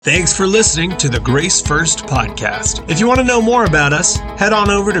Thanks for listening to the Grace First podcast. If you want to know more about us, head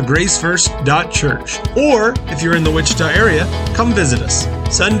on over to gracefirst.church. Or if you're in the Wichita area, come visit us.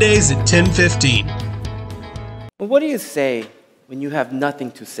 Sundays at 10:15. Well, what do you say when you have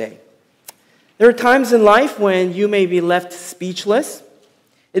nothing to say? There are times in life when you may be left speechless.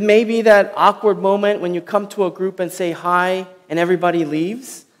 It may be that awkward moment when you come to a group and say hi and everybody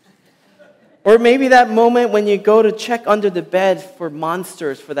leaves. Or maybe that moment when you go to check under the bed for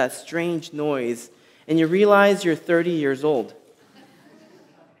monsters for that strange noise and you realize you're 30 years old.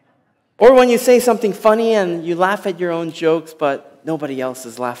 Or when you say something funny and you laugh at your own jokes but nobody else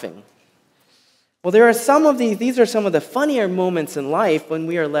is laughing. Well, there are some of these are some of the funnier moments in life when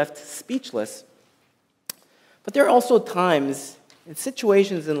we are left speechless. But there are also times and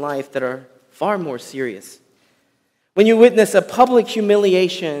situations in life that are far more serious. When you witness a public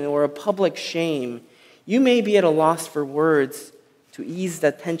humiliation or a public shame, you may be at a loss for words to ease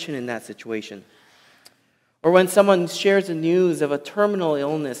that tension in that situation. Or when someone shares the news of a terminal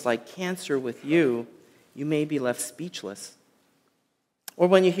illness like cancer with you, you may be left speechless. Or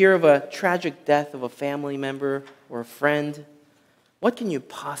when you hear of a tragic death of a family member or a friend, what can you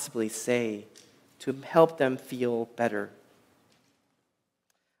possibly say to help them feel better?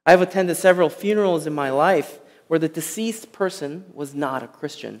 I've attended several funerals in my life where the deceased person was not a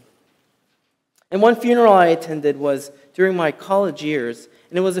Christian. And one funeral I attended was during my college years,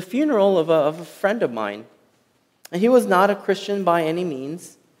 and it was a funeral of a friend of mine. And he was not a Christian by any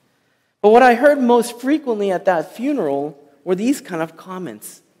means. But what I heard most frequently at that funeral were these kind of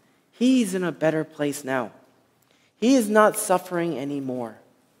comments. He's in a better place now. He is not suffering anymore.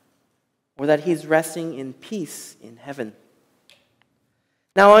 Or that he's resting in peace in heaven.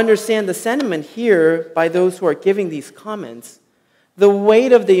 Now, I understand the sentiment here by those who are giving these comments. The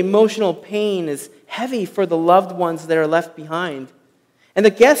weight of the emotional pain is heavy for the loved ones that are left behind. And the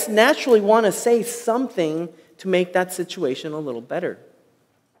guests naturally want to say something to make that situation a little better.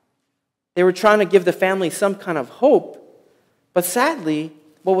 They were trying to give the family some kind of hope. But sadly,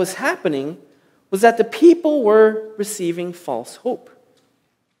 what was happening was that the people were receiving false hope.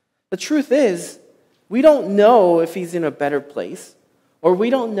 The truth is, we don't know if he's in a better place, or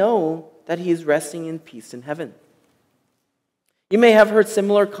we don't know that he is resting in peace in heaven. You may have heard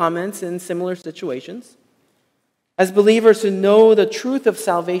similar comments in similar situations. As believers who know the truth of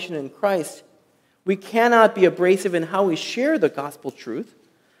salvation in Christ, we cannot be abrasive in how we share the gospel truth,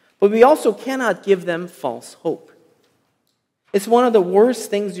 but we also cannot give them false hope. It's one of the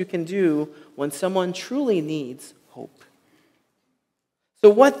worst things you can do when someone truly needs hope. So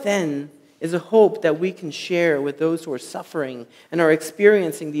what then is a hope that we can share with those who are suffering and are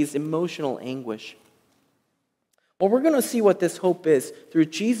experiencing these emotional anguish? Well, we're going to see what this hope is through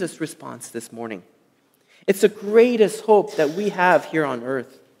Jesus' response this morning. It's the greatest hope that we have here on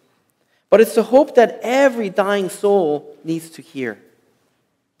earth. But it's the hope that every dying soul needs to hear.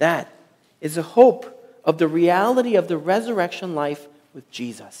 That is the hope of the reality of the resurrection life with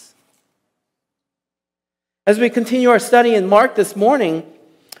Jesus. As we continue our study in Mark this morning,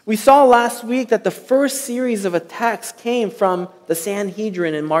 we saw last week that the first series of attacks came from the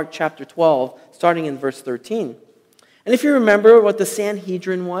Sanhedrin in Mark chapter 12, starting in verse 13. And if you remember what the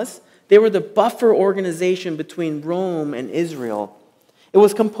Sanhedrin was, they were the buffer organization between Rome and Israel. It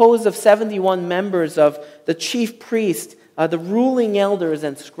was composed of 71 members of the chief priest, the ruling elders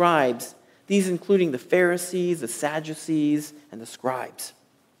and scribes, these including the Pharisees, the Sadducees, and the scribes.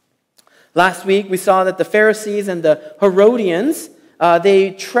 Last week we saw that the Pharisees and the Herodians they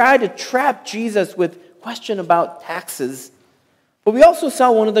tried to trap Jesus with question about taxes. But we also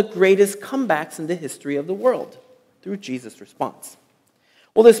saw one of the greatest comebacks in the history of the world through Jesus' response.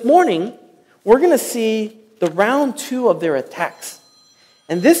 Well, this morning, we're going to see the round 2 of their attacks.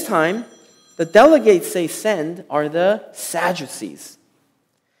 And this time, the delegates they send are the Sadducees.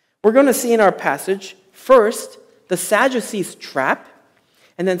 We're going to see in our passage, first, the Sadducees' trap.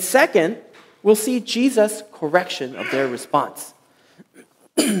 And then second, we'll see Jesus' correction of their response.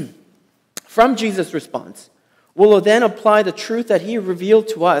 From Jesus' response, we'll then apply the truth that he revealed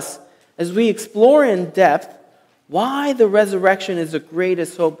to us as we explore in depth why the resurrection is the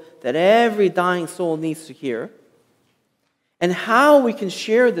greatest hope that every dying soul needs to hear, and how we can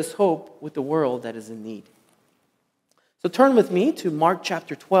share this hope with the world that is in need. So turn with me to Mark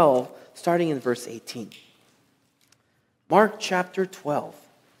chapter 12, starting in verse 18. Mark chapter 12.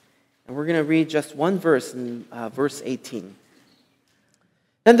 And we're going to read just one verse in verse 18.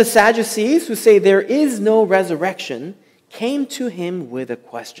 Then the Sadducees, who say there is no resurrection, came to him with a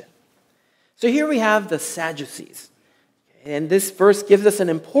question. So here we have the Sadducees. And this verse gives us an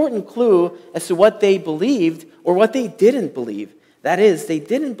important clue as to what they believed or what they didn't believe. That is, they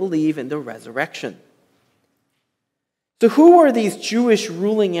didn't believe in the resurrection. So who were these Jewish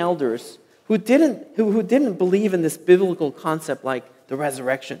ruling elders who didn't believe in this biblical concept like the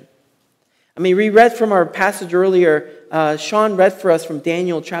resurrection? I mean, we read from our passage earlier, Sean read for us from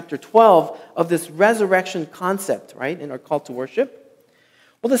Daniel chapter 12 of this resurrection concept, right, in our call to worship.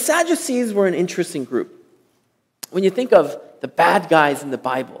 Well, the Sadducees were an interesting group. When you think of the bad guys in the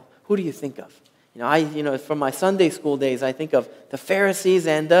Bible, who do you think of? From my Sunday school days, I think of the Pharisees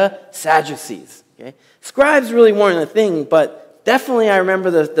and the Sadducees. Okay? Scribes really weren't a thing, but definitely I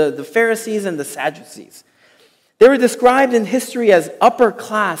remember the Pharisees and the Sadducees. They were described in history as upper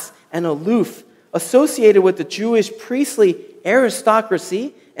class and aloof, associated with the Jewish priestly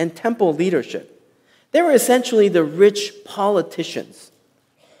aristocracy and temple leadership. They were essentially the rich politicians.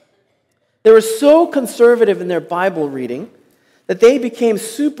 They were so conservative in their Bible reading that they became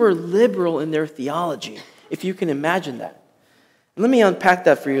super liberal in their theology, if you can imagine that. And let me unpack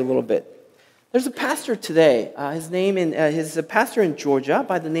that for you a little bit. There's a pastor today, he's a pastor in Georgia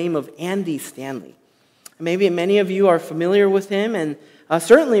by the name of Andy Stanley. Maybe many of you are familiar with him, and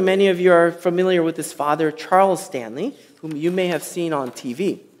certainly many of you are familiar with his father, Charles Stanley, whom you may have seen on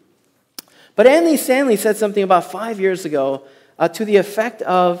TV. But Andy Stanley said something about 5 years ago to the effect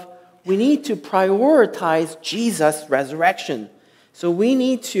of, we need to prioritize Jesus' resurrection. So we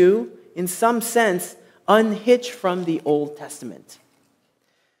need to, in some sense, unhitch from the Old Testament.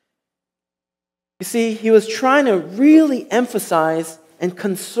 You see, he was trying to really emphasize and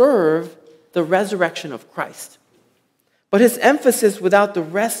conserve the resurrection of Christ. But his emphasis without the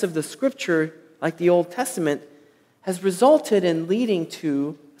rest of the scripture, like the Old Testament, has resulted in leading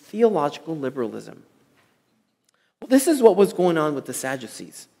to theological liberalism. Well, this is what was going on with the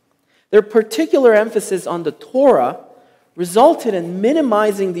Sadducees. Their particular emphasis on the Torah resulted in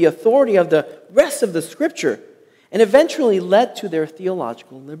minimizing the authority of the rest of the scripture and eventually led to their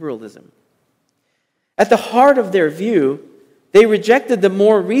theological liberalism. At the heart of their view, they rejected the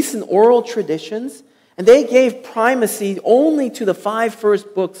more recent oral traditions and they gave primacy only to the 5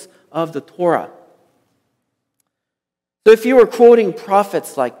 first books of the Torah. So if you were quoting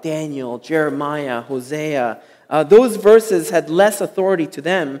prophets like Daniel, Jeremiah, Hosea, those verses had less authority to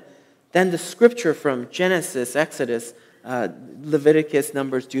them than the scripture from Genesis, Exodus, Leviticus,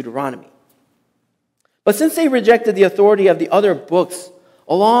 Numbers, Deuteronomy. But since they rejected the authority of the other books,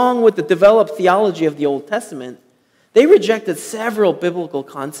 along with the developed theology of the Old Testament, they rejected several biblical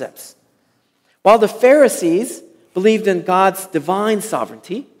concepts. While the Pharisees believed in God's divine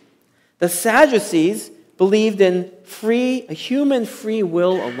sovereignty, the Sadducees believed in human free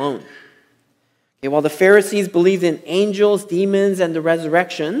will alone. Okay, while the Pharisees believed in angels, demons, and the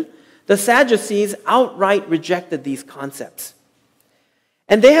resurrection, the Sadducees outright rejected these concepts.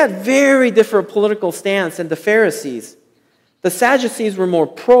 And they had very different political stance than the Pharisees. The Sadducees were more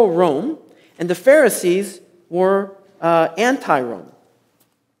pro-Rome, and the Pharisees were anti-Rome.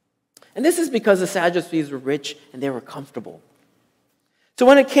 And this is because the Sadducees were rich and they were comfortable. So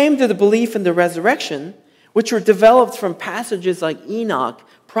when it came to the belief in the resurrection, which were developed from passages like Enoch,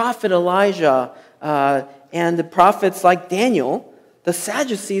 prophet Elijah, and the prophets like Daniel, the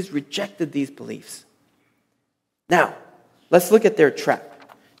Sadducees rejected these beliefs. Now, let's look at their trap.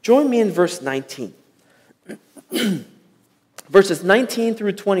 Join me in verse 19. Verses 19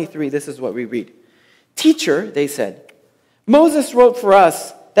 through 23, this is what we read. "Teacher," they said, "Moses wrote for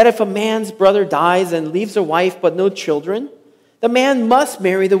us that if a man's brother dies and leaves a wife but no children, the man must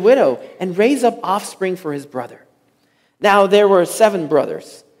marry the widow and raise up offspring for his brother. Now there were 7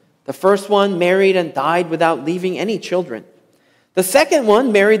 brothers. The first one married and died without leaving any children. The second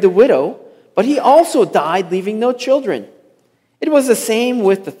one married the widow, but he also died, leaving no children. It was the same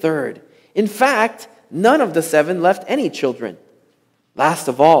with the third. In fact, none of the 7 left any children. Last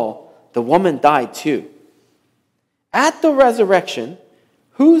of all, the woman died too. At the resurrection,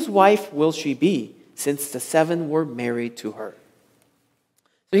 whose wife will she be, since the 7 were married to her?"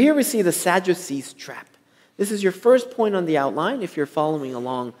 So here we see the Sadducees' trap. This is your first point on the outline if you're following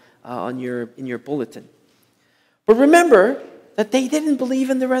along in your bulletin. But remember that they didn't believe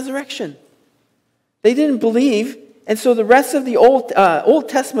in the resurrection. They didn't believe, and so the rest of the Old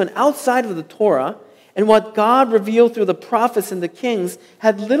Testament outside of the Torah and what God revealed through the prophets and the kings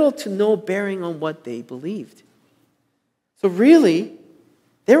had little to no bearing on what they believed. So really,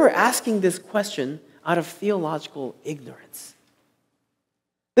 they were asking this question out of theological ignorance.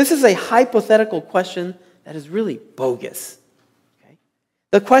 This is a hypothetical question that is really bogus. Okay?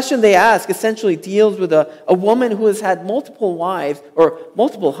 The question they ask essentially deals with a woman who has had multiple wives, or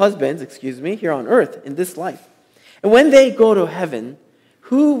multiple husbands, here on earth in this life. And when they go to heaven,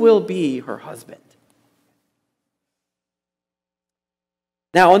 who will be her husband?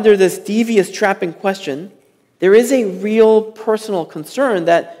 Now, under this devious trap in question, there is a real personal concern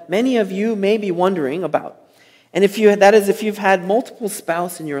that many of you may be wondering about. And if you've had multiple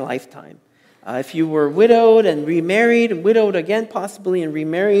spouses in your lifetime. If you were widowed and remarried, and widowed again possibly and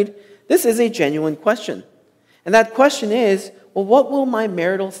remarried, this is a genuine question. And that question is, well, what will my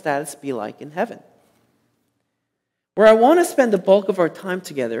marital status be like in heaven? Where I want to spend the bulk of our time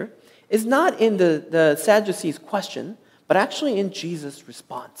together is not in the Sadducees' question, but actually in Jesus'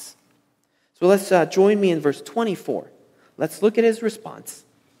 response. So let's join me in verse 24. Let's look at his response.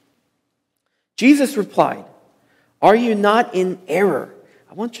 Jesus replied, "Are you not in error?"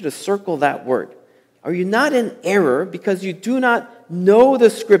 I want you to circle that word. Are you not in error because you do not know the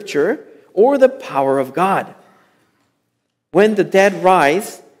Scripture or the power of God? When the dead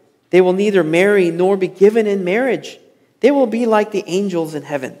rise, they will neither marry nor be given in marriage. They will be like the angels in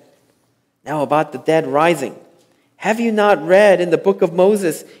heaven. Now about the dead rising. Have you not read in the book of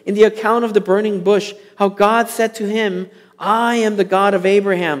Moses, in the account of the burning bush, how God said to him, "I am the God of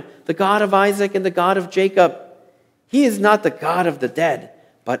Abraham, the God of Isaac, and the God of Jacob." He is not the God of the dead,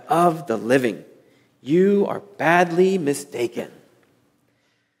 but of the living. You are badly mistaken.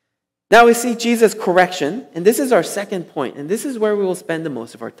 Now we see Jesus' correction, and this is our second point, and this is where we will spend the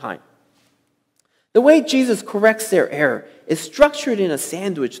most of our time. The way Jesus corrects their error is structured in a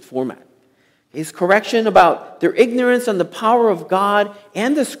sandwiched format. His correction about their ignorance on the power of God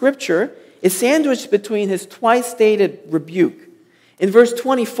and the Scripture is sandwiched between his twice-stated rebuke. In verse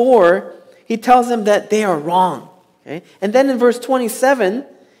 24, he tells them that they are wrong. Okay? And then in verse 27,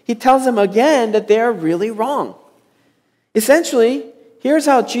 he tells them again that they are really wrong. Essentially, here's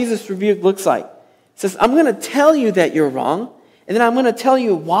how Jesus' rebuke looks like. He says, I'm going to tell you that you're wrong, and then I'm going to tell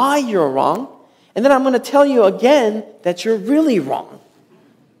you why you're wrong, and then I'm going to tell you again that you're really wrong.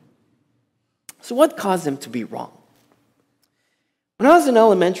 So what caused them to be wrong? When I was in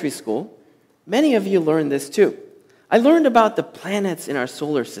elementary school, many of you learned this too. I learned about the planets in our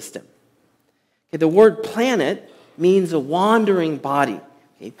solar system. Okay, the word planet means a wandering body.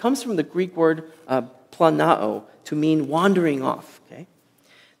 Okay, it comes from the Greek word planao, to mean wandering off. Okay?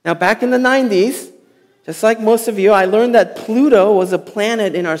 Now back in the 90s, just like most of you, I learned that Pluto was a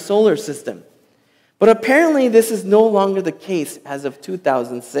planet in our solar system. But apparently this is no longer the case as of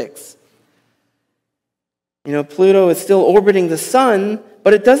 2006. Pluto is still orbiting the sun,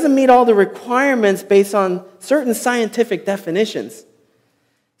 but it doesn't meet all the requirements based on certain scientific definitions.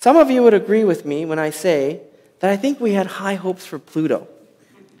 Some of you would agree with me when I say that I think we had high hopes for Pluto.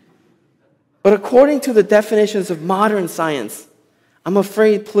 But according to the definitions of modern science, I'm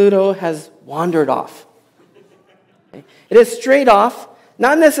afraid Pluto has wandered off. Okay? It is strayed off,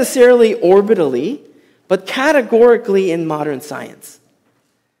 not necessarily orbitally, but categorically in modern science.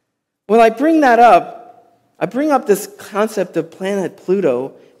 When I bring that up, I bring up this concept of planet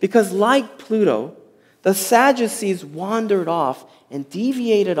Pluto because, like Pluto, the Sadducees wandered off and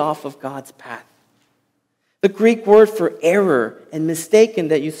deviated off of God's path. The Greek word for error and mistaken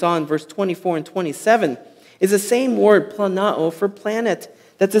that you saw in verse 24 and 27 is the same word, planao, for planet,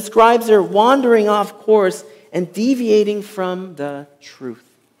 that describes their wandering off course and deviating from the truth.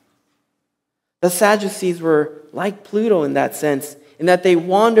 The Sadducees were like Pluto in that sense, in that they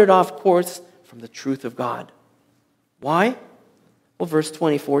wandered off course from the truth of God. Why? Well, verse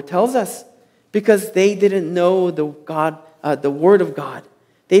 24 tells us, because they didn't know the Word of God.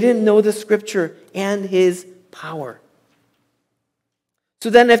 They didn't know the Scripture and His power. So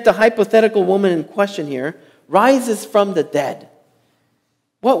then if the hypothetical woman in question here rises from the dead,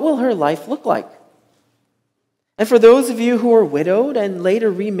 what will her life look like? And for those of you who are widowed and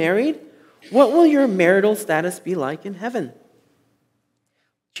later remarried, what will your marital status be like in heaven?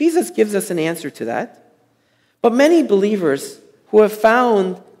 Jesus gives us an answer to that. But many believers who have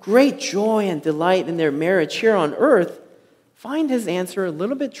found great joy and delight in their marriage here on earth find his answer a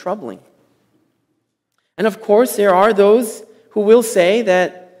little bit troubling. And of course, there are those who will say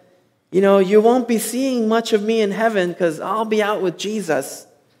that, you won't be seeing much of me in heaven because I'll be out with Jesus.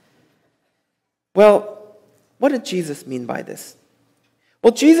 Well, what did Jesus mean by this?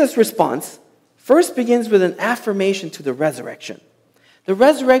 Well, Jesus' response first begins with an affirmation to the resurrection. The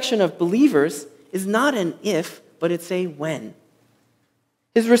resurrection of believers is not an if, but it's a when.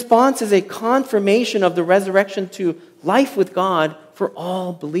 His response is a confirmation of the resurrection to life with God for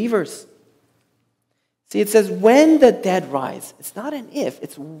all believers. See, it says, when the dead rise. It's not an if,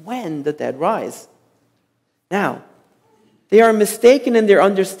 it's when the dead rise. Now, they are mistaken in their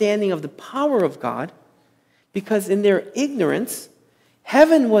understanding of the power of God because in their ignorance,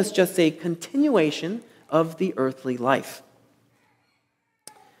 heaven was just a continuation of the earthly life.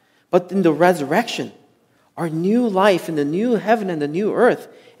 But in the resurrection, our new life in the new heaven and the new earth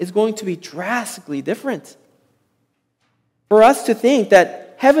is going to be drastically different. For us to think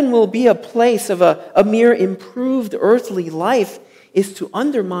that heaven will be a place of a mere improved earthly life is to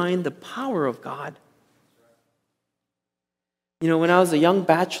undermine the power of God. You know, when I was a young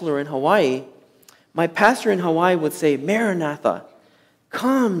bachelor in Hawaii, my pastor in Hawaii would say, "Maranatha,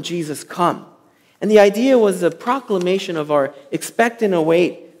 come, Jesus, come." And the idea was a proclamation of our expectant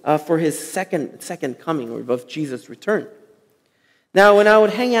await for his second coming, or of Jesus' return. Now, when I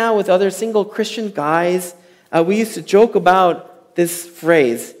would hang out with other single Christian guys, we used to joke about this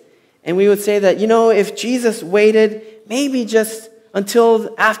phrase. And we would say that, if Jesus waited maybe just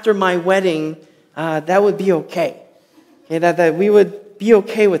until after my wedding, that would be okay. That we would be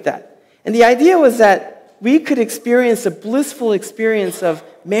okay with that. And the idea was that we could experience a blissful experience of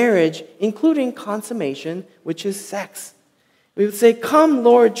marriage, including consummation, which is sex. We would say, "Come,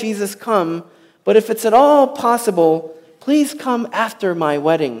 Lord Jesus, come, but if it's at all possible, please come after my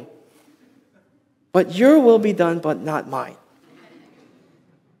wedding. But your will be done, but not mine."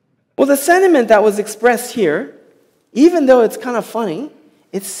 Well, the sentiment that was expressed here, even though it's kind of funny,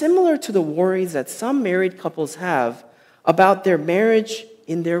 it's similar to the worries that some married couples have about their marriage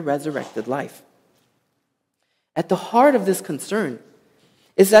in their resurrected life. At the heart of this concern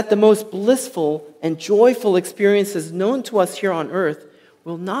is that the most blissful and joyful experiences known to us here on earth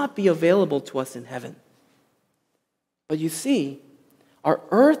will not be available to us in heaven. But you see, our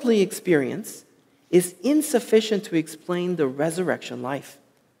earthly experience is insufficient to explain the resurrection life.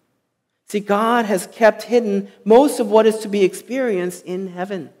 See, God has kept hidden most of what is to be experienced in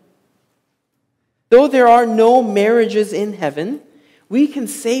heaven. Though there are no marriages in heaven, we can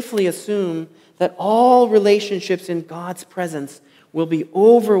safely assume that all relationships in God's presence will be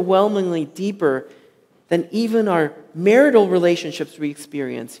overwhelmingly deeper than even our marital relationships we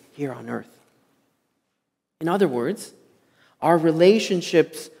experience here on earth. In other words, our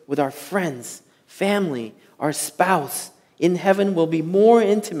relationships with our friends, family, our spouse in heaven will be more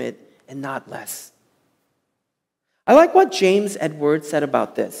intimate and not less. I like what James Edwards said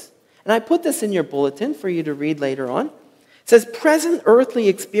about this. And I put this in your bulletin for you to read later on. It says, present earthly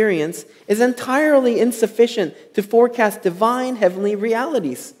experience is entirely insufficient to forecast divine heavenly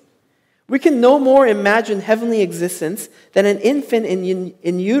realities. We can no more imagine heavenly existence than an infant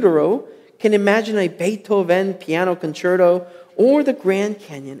in utero can imagine a Beethoven piano concerto or the Grand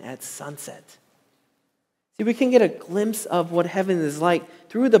Canyon at sunset. See, we can get a glimpse of what heaven is like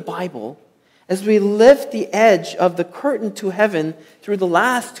through the Bible as we lift the edge of the curtain to heaven through the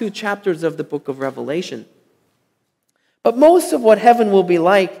last 2 chapters of the book of Revelation. But most of what heaven will be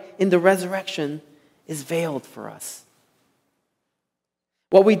like in the resurrection is veiled for us.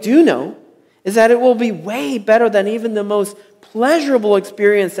 What we do know is that it will be way better than even the most pleasurable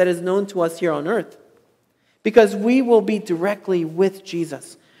experience that is known to us here on earth, because we will be directly with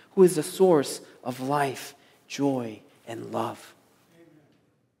Jesus, who is the source of life, joy, and love.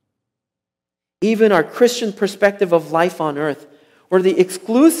 Even our Christian perspective of life on earth, where the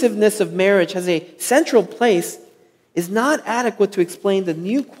exclusiveness of marriage has a central place, is not adequate to explain the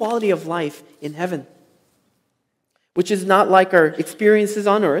new quality of life in heaven, which is not like our experiences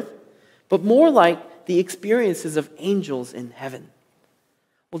on earth, but more like the experiences of angels in heaven.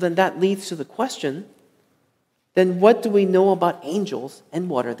 Well, then that leads to the question, then what do we know about angels and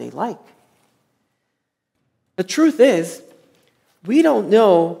what are they like? The truth is, we don't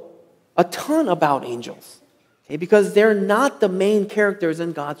know a ton about angels, because they're not the main characters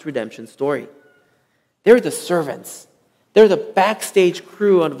in God's redemption story. They're the servants. They're the backstage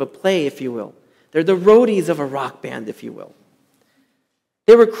crew of a play, if you will. They're the roadies of a rock band, if you will.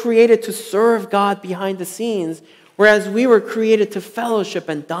 They were created to serve God behind the scenes, whereas we were created to fellowship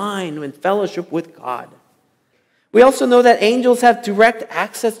and dine in fellowship with God. We also know that angels have direct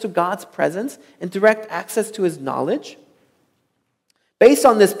access to God's presence and direct access to His knowledge. Based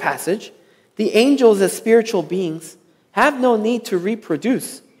on this passage, the angels as spiritual beings have no need to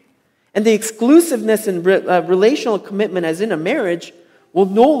reproduce. And the exclusiveness and relational commitment as in a marriage will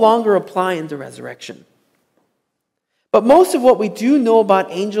no longer apply in the resurrection. But most of what we do know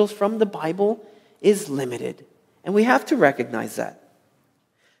about angels from the Bible is limited, and we have to recognize that.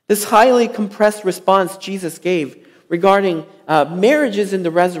 This highly compressed response Jesus gave regarding marriages in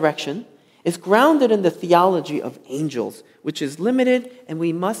the resurrection is grounded in the theology of angels, which is limited, and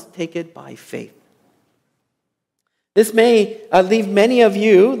we must take it by faith. This may leave many of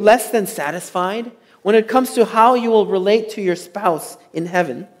you less than satisfied when it comes to how you will relate to your spouse in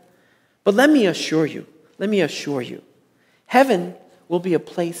heaven. But let me assure you, heaven will be a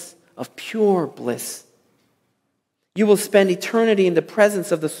place of pure bliss. You will spend eternity in the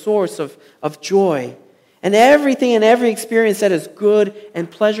presence of the source of joy, And everything and every experience that is good and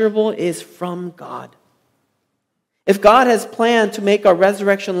pleasurable is from God. If God has planned to make our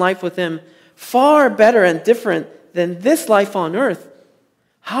resurrection life with Him far better and different than this life on earth,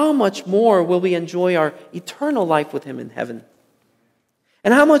 how much more will we enjoy our eternal life with Him in heaven?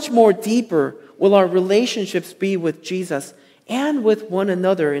 And how much more deeper will our relationships be with Jesus and with one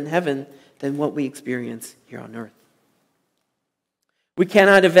another in heaven than what we experience here on earth? We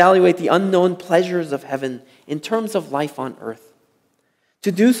cannot evaluate the unknown pleasures of heaven in terms of life on earth.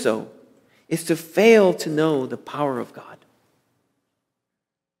 To do so is to fail to know the power of God.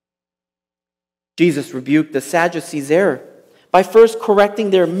 Jesus rebuked the Sadducees' error by first correcting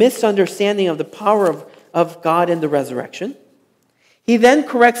their misunderstanding of the power of God in the resurrection. He then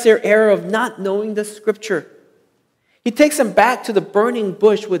corrects their error of not knowing the Scripture. He takes them back to the burning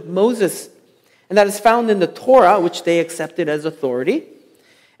bush with Moses, and that is found in the Torah, which they accepted as authority.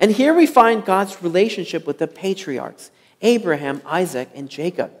 And here we find God's relationship with the patriarchs, Abraham, Isaac, and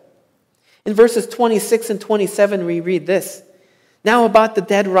Jacob. In verses 26 and 27, we read this: "Now about the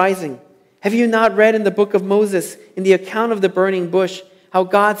dead rising. Have you not read in the book of Moses, in the account of the burning bush, how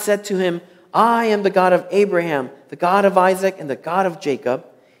God said to him, 'I am the God of Abraham, the God of Isaac, and the God of Jacob'?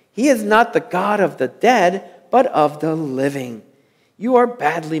 He is not the God of the dead, but of the living. You are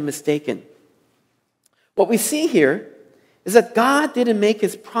badly mistaken." What we see here is that God didn't make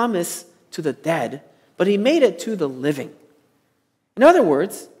His promise to the dead, but He made it to the living. In other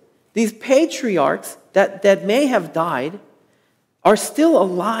words, these patriarchs that may have died are still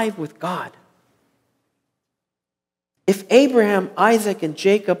alive with God. If Abraham, Isaac, and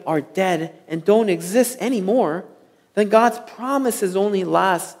Jacob are dead and don't exist anymore, then God's promises only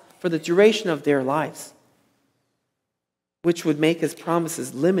last for the duration of their lives, which would make His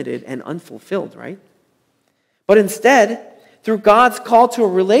promises limited and unfulfilled, right? But instead, through God's call to a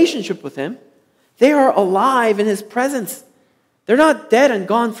relationship with Him, they are alive in His presence. They're not dead and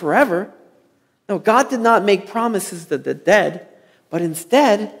gone forever. No, God did not make promises to the dead, but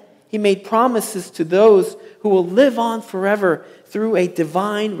instead, He made promises to those who will live on forever through a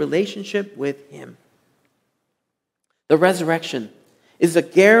divine relationship with Him. The resurrection is a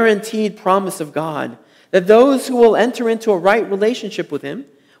guaranteed promise of God that those who will enter into a right relationship with Him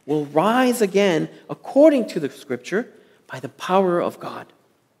will rise again according to the Scripture by the power of God.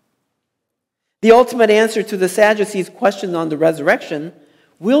 The ultimate answer to the Sadducees' question on the resurrection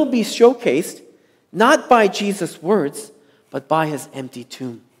will be showcased not by Jesus' words, but by His empty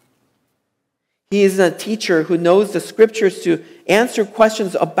tomb. He is a teacher who knows the Scriptures to answer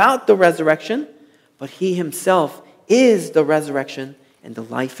questions about the resurrection, but He Himself is the resurrection and the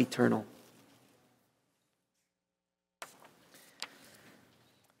life eternal.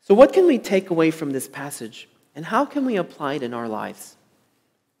 So what can we take away from this passage, and how can we apply it in our lives?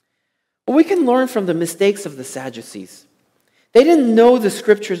 Well, we can learn from the mistakes of the Sadducees. They didn't know the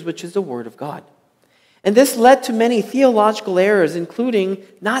Scriptures, which is the Word of God. And this led to many theological errors, including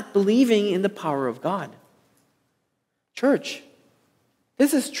not believing in the power of God. Church,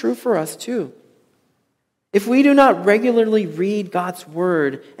 this is true for us too. If we do not regularly read God's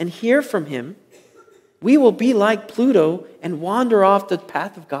Word and hear from Him, we will be like Pluto and wander off the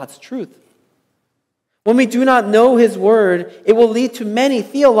path of God's truth. When we do not know His Word, it will lead to many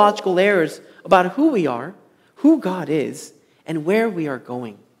theological errors about who we are, who God is, and where we are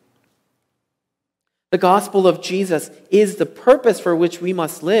going. The gospel of Jesus is the purpose for which we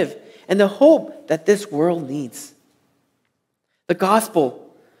must live and the hope that this world needs. The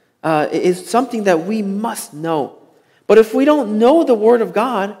gospel is something that we must know. But if we don't know the Word of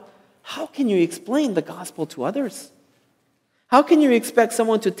God, how can you explain the gospel to others? How can you expect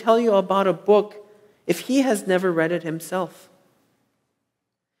someone to tell you about a book if he has never read it himself?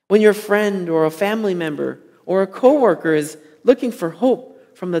 When your friend or a family member or a coworker is looking for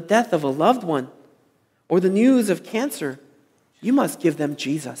hope from the death of a loved one or the news of cancer, you must give them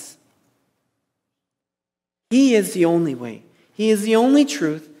Jesus. He is the only way. He is the only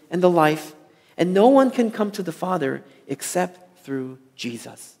truth and the life, and no one can come to the Father except through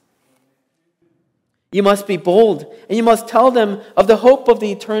Jesus. You must be bold, and you must tell them of the hope of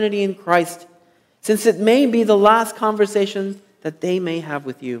the eternity in Christ, since it may be the last conversation that they may have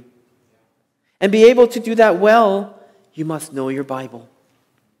with you. And be able to do that well, you must know your Bible.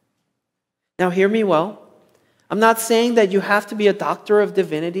 Now hear me well. I'm not saying that you have to be a doctor of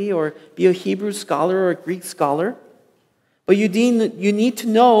divinity or be a Hebrew scholar or a Greek scholar, but you need to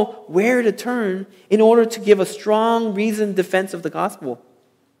know where to turn in order to give a strong, reasoned defense of the gospel.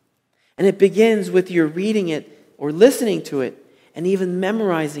 And it begins with your reading it or listening to it and even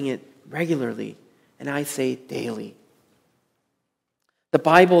memorizing it regularly. And I say daily. The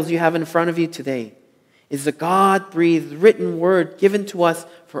Bibles you have in front of you today is the God-breathed written word given to us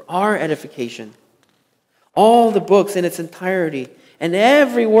for our edification. All the books in its entirety and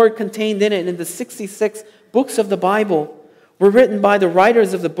every word contained in it in the 66 books of the Bible were written by the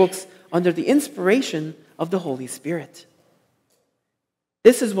writers of the books under the inspiration of the Holy Spirit.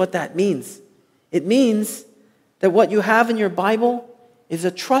 This is what that means. It means that what you have in your Bible is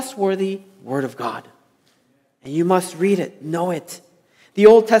a trustworthy Word of God. And you must read it, know it. The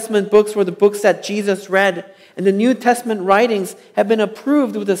Old Testament books were the books that Jesus read, and the New Testament writings have been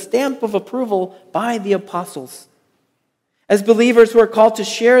approved with a stamp of approval by the apostles. As believers who are called to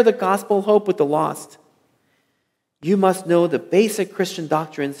share the gospel hope with the lost, you must know the basic Christian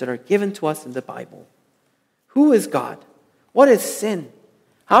doctrines that are given to us in the Bible. Who is God? What is sin?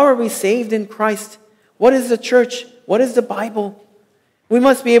 How are we saved in Christ? What is the church? What is the Bible? We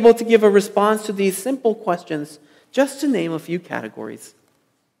must be able to give a response to these simple questions, just to name a few categories.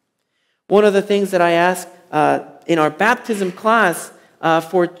 One of the things that I ask in our baptism class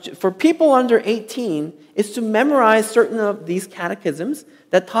for people under 18 is to memorize certain of these catechisms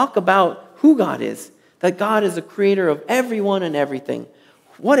that talk about who God is, that God is the creator of everyone and everything.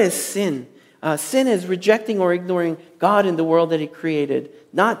 What is sin? Sin is rejecting or ignoring God in the world that He created,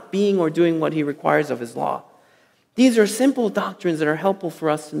 not being or doing what He requires of His law. These are simple doctrines that are helpful for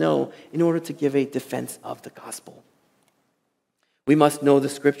us to know in order to give a defense of the gospel. We must know the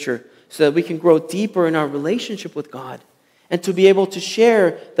Scripture so that we can grow deeper in our relationship with God and to be able to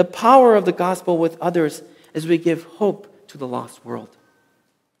share the power of the gospel with others as we give hope to the lost world.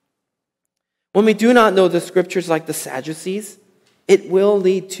 When we do not know the Scriptures like the Sadducees, it will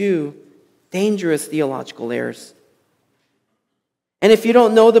lead to dangerous theological errors. And if you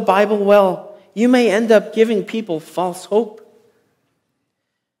don't know the Bible well, you may end up giving people false hope.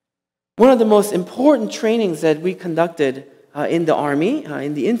 One of the most important trainings that we conducted in the army,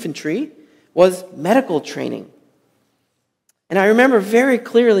 in the infantry, was medical training. And I remember very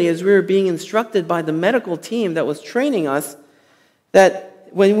clearly as we were being instructed by the medical team that was training us that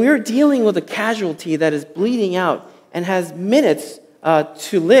when we're dealing with a casualty that is bleeding out and has minutes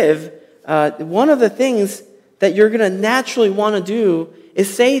to live, one of the things that you're going to naturally want to do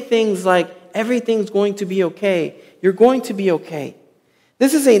is say things like, everything's going to be okay. You're going to be okay.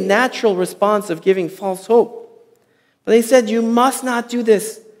 This is a natural response of giving false hope. But they said, you must not do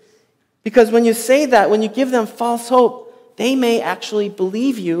this. Because when you say that, when you give them false hope, they may actually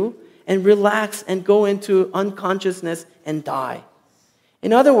believe you and relax and go into unconsciousness and die.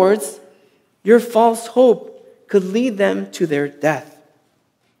 In other words, your false hope could lead them to their death.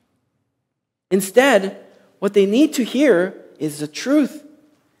 Instead, what they need to hear is the truth.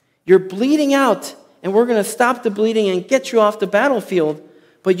 You're bleeding out, and we're going to stop the bleeding and get you off the battlefield,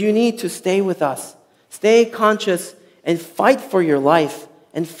 but you need to stay with us. Stay conscious and fight for your life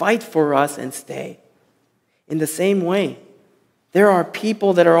and fight for us and stay. In the same way, there are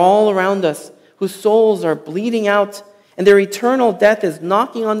people that are all around us whose souls are bleeding out and their eternal death is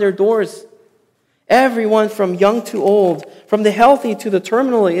knocking on their doors. Everyone from young to old, from the healthy to the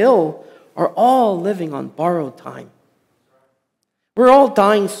terminally ill, are all living on borrowed time. We're all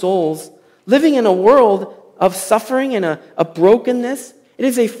dying souls, living in a world of suffering and a brokenness. It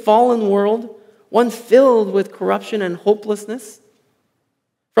is a fallen world, one filled with corruption and hopelessness.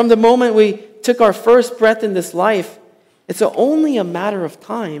 From the moment we took our first breath in this life, it's only a matter of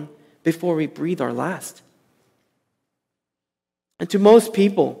time before we breathe our last. And to most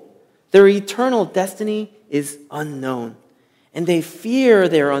people, their eternal destiny is unknown. And they fear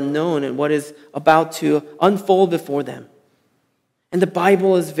their unknown and what is about to unfold before them. And the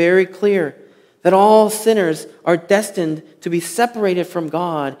Bible is very clear that all sinners are destined to be separated from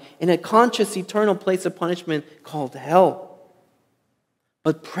God in a conscious eternal place of punishment called hell.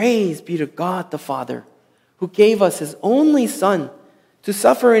 But praise be to God the Father, who gave us His only Son to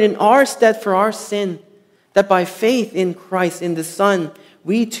suffer in our stead for our sin, that by faith in Christ, in the Son,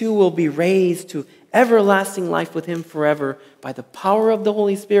 we too will be raised to everlasting life with Him forever by the power of the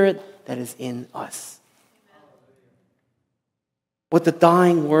Holy Spirit that is in us. What the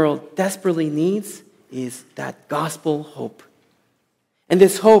dying world desperately needs is that gospel hope. And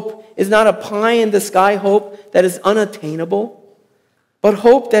this hope is not a pie-in-the-sky hope that is unattainable, but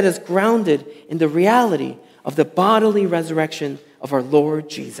hope that is grounded in the reality of the bodily resurrection of our Lord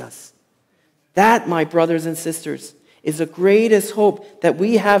Jesus. That, my brothers and sisters, is the greatest hope that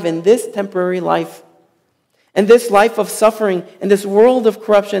we have in this temporary life. And this life of suffering and this world of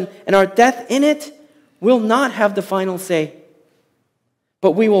corruption and our death in it will not have the final say.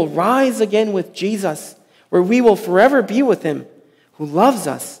 But we will rise again with Jesus, where we will forever be with Him, who loves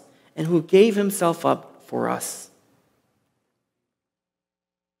us and who gave Himself up for us.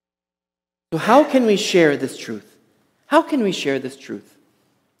 So how can we share this truth? How can we share this truth?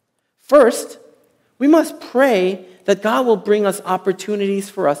 First, we must pray that God will bring us opportunities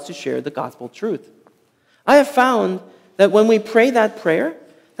for us to share the gospel truth. I have found that when we pray that prayer,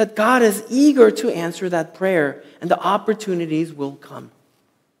 that God is eager to answer that prayer, and the opportunities will come.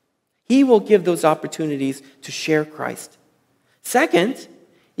 He will give those opportunities to share Christ. Second,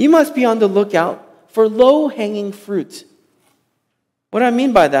 you must be on the lookout for low-hanging fruit. What I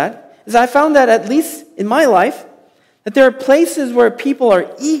mean by that is I found that, at least in my life, that there are places where people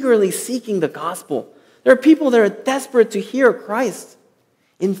are eagerly seeking the gospel. There are people that are desperate to hear Christ.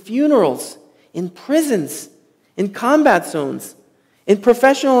 In funerals, in prisons, in combat zones, in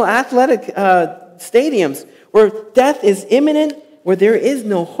professional athletic stadiums, where death is imminent, where there is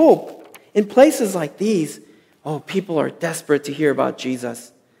no hope. In places like these, people are desperate to hear about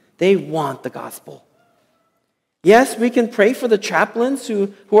Jesus. They want the gospel. Yes, we can pray for the chaplains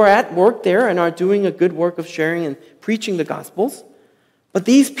who are at work there and are doing a good work of sharing and preaching the gospels. But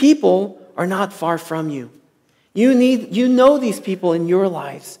these people are not far from you. You know these people in your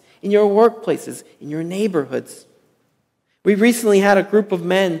lives, in your workplaces, in your neighborhoods. We recently had a group of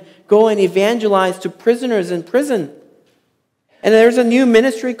men go and evangelize to prisoners in prison. And there's a new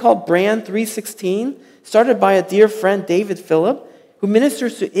ministry called Brand 316, started by a dear friend, David Phillip, who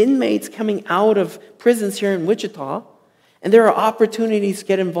ministers to inmates coming out of prisons here in Wichita. And there are opportunities to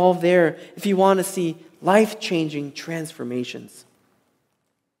get involved there if you want to see life-changing transformations.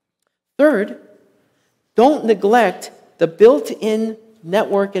 Third, don't neglect the built-in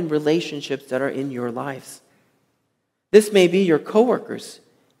network and relationships that are in your lives. This may be your coworkers,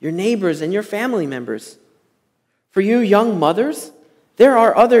 your neighbors, and your family members. For you young mothers, there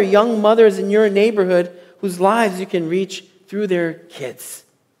are other young mothers in your neighborhood whose lives you can reach through their kids.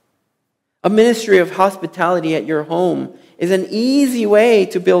 A ministry of hospitality at your home is an easy way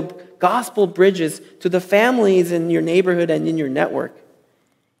to build gospel bridges to the families in your neighborhood and in your network.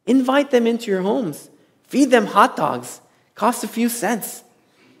 Invite them into your homes. Feed them hot dogs. Cost a few cents.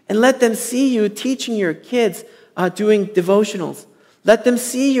 And let them see you teaching your kids doing devotionals. Let them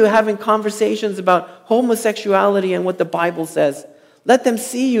see you having conversations about homosexuality and what the Bible says. Let them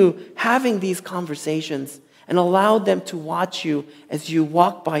see you having these conversations and allow them to watch you as you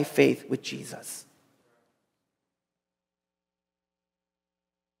walk by faith with Jesus.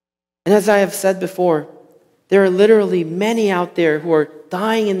 And as I have said before, there are literally many out there who are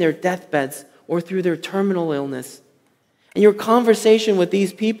dying in their deathbeds or through their terminal illness. And your conversation with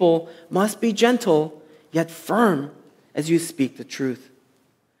these people must be gentle, yet firm, as you speak the truth.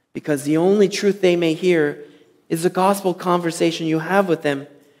 Because the only truth they may hear is the gospel conversation you have with them,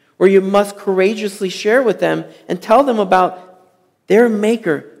 where you must courageously share with them and tell them about their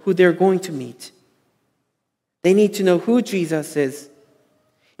Maker who they're going to meet. They need to know who Jesus is.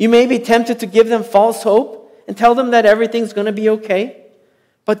 You may be tempted to give them false hope and tell them that everything's going to be okay,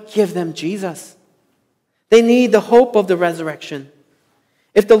 but give them Jesus. They need the hope of the resurrection.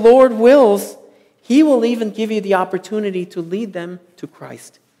 If the Lord wills, He will even give you the opportunity to lead them to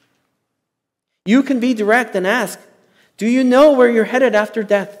Christ. You can be direct and ask, do you know where you're headed after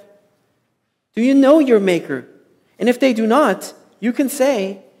death? Do you know your Maker? And if they do not, you can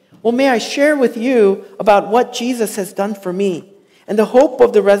say, well, may I share with you about what Jesus has done for me and the hope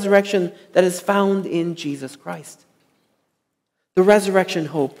of the resurrection that is found in Jesus Christ. The resurrection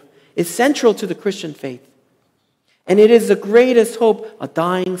hope is central to the Christian faith, and it is the greatest hope a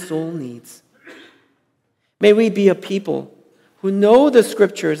dying soul needs. May we be a people who know the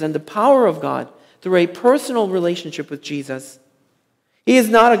Scriptures and the power of God through a personal relationship with Jesus. He is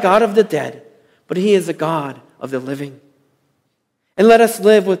not a God of the dead, but He is a God of the living. And let us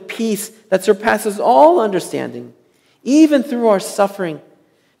live with peace that surpasses all understanding, even through our suffering,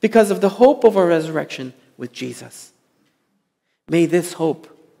 because of the hope of our resurrection with Jesus. May this hope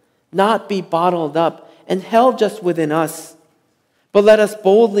not be bottled up and held just within us, but let us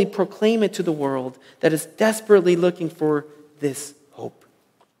boldly proclaim it to the world that is desperately looking for this hope.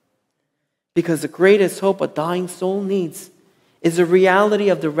 Because the greatest hope a dying soul needs is the reality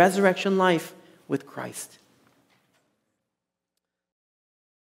of the resurrection life with Christ.